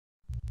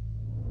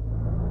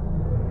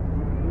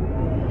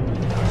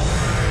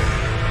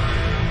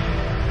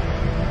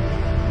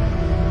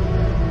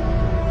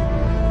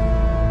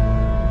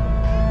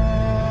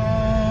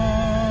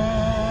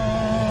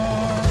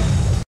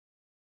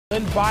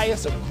Len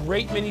Bias, a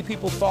great many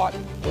people thought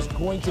was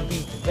going to be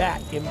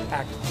that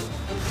impactful.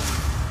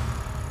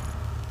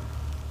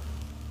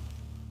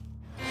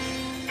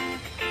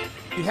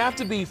 You'd have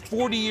to be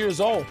 40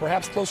 years old,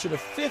 perhaps closer to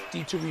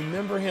 50, to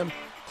remember him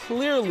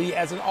clearly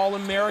as an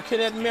All-American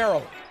at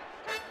Maryland.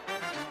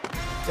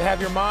 To have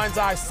your mind's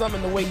eye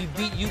summoned the way he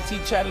beat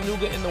UT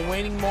Chattanooga in the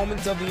waning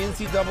moments of the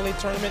NCAA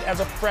tournament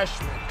as a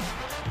freshman.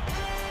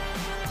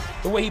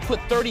 The way he put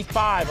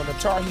 35 on the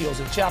Tar Heels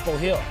in Chapel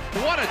Hill.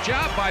 What a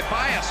job by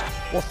Bias.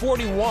 Or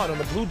 41 on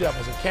the Blue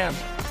Devils in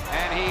Camden.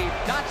 And he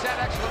dots that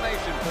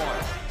exclamation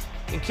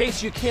point. In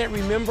case you can't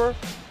remember,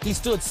 he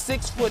stood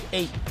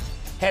 6'8",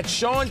 had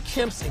Shawn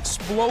Kemp's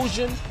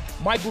explosion,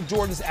 Michael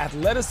Jordan's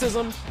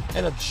athleticism,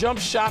 and a jump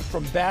shot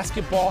from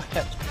basketball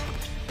heaven.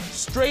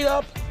 Straight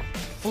up,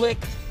 flick,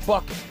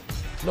 bucket.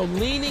 No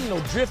leaning, no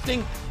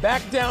drifting,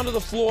 back down to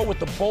the floor with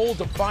the bold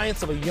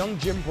defiance of a young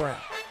Jim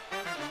Brown.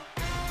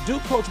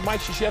 Duke coach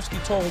Mike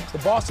Krzyzewski told the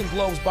Boston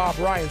Globe's Bob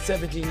Ryan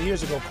 17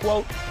 years ago,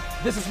 quote,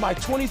 "This is my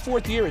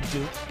 24th year at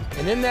Duke,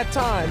 and in that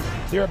time,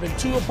 there have been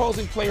two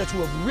opposing players who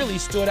have really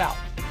stood out,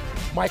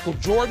 Michael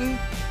Jordan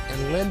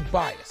and Len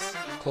Bias,"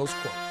 close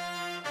quote.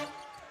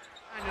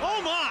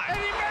 Oh my! And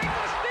he made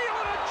the steal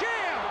and a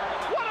jam!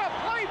 What a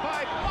play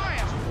by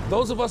Bias!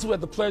 Those of us who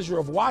had the pleasure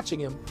of watching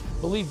him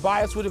believe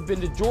Bias would have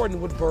been to Jordan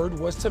what Bird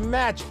was to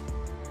Magic,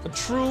 a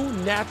true,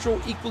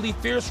 natural, equally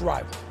fierce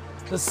rival.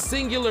 The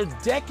singular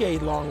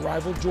decade-long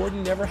rival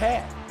Jordan never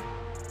had.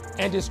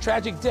 And his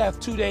tragic death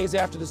 2 days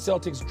after the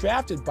Celtics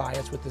drafted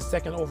Bias with the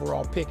second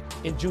overall pick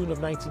in June of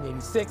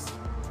 1986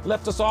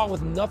 left us all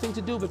with nothing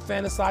to do but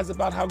fantasize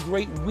about how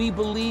great we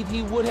believe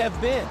he would have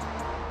been.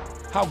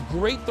 How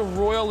great the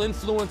royal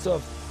influence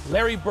of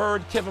Larry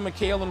Bird, Kevin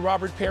McHale, and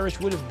Robert Parrish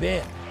would have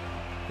been.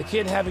 The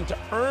kid having to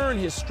earn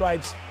his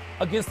stripes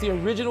against the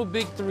original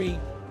Big Three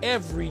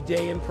every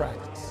day in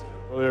practice.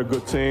 Well, they're a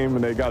good team,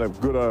 and they got a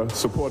good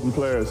supporting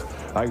players.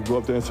 I can go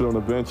up there and sit on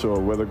the bench or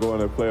whether go in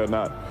there and play or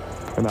not,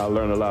 and I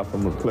learn a lot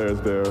from the players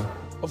there.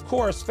 Of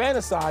course,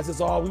 fantasize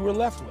is all we were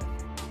left with.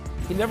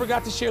 He never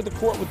got to share the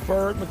court with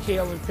Bird,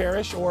 McHale, and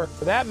Parrish, or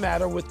for that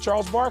matter, with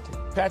Charles Barkley,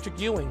 Patrick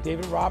Ewing,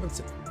 David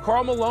Robinson,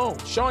 Karl Malone,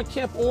 Shawn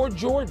Kemp, or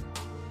Jordan.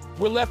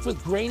 We're left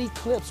with grainy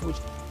clips which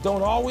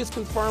don't always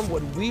confirm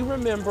what we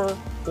remember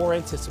or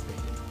anticipated.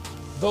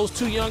 Those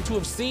too young to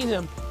have seen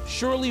him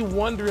surely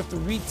wonder if the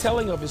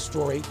retelling of his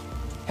story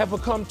have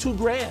become too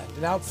grand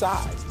and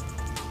outsized,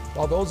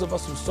 while those of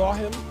us who saw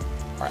him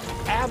are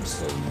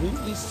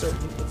absolutely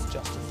certain it's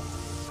justified.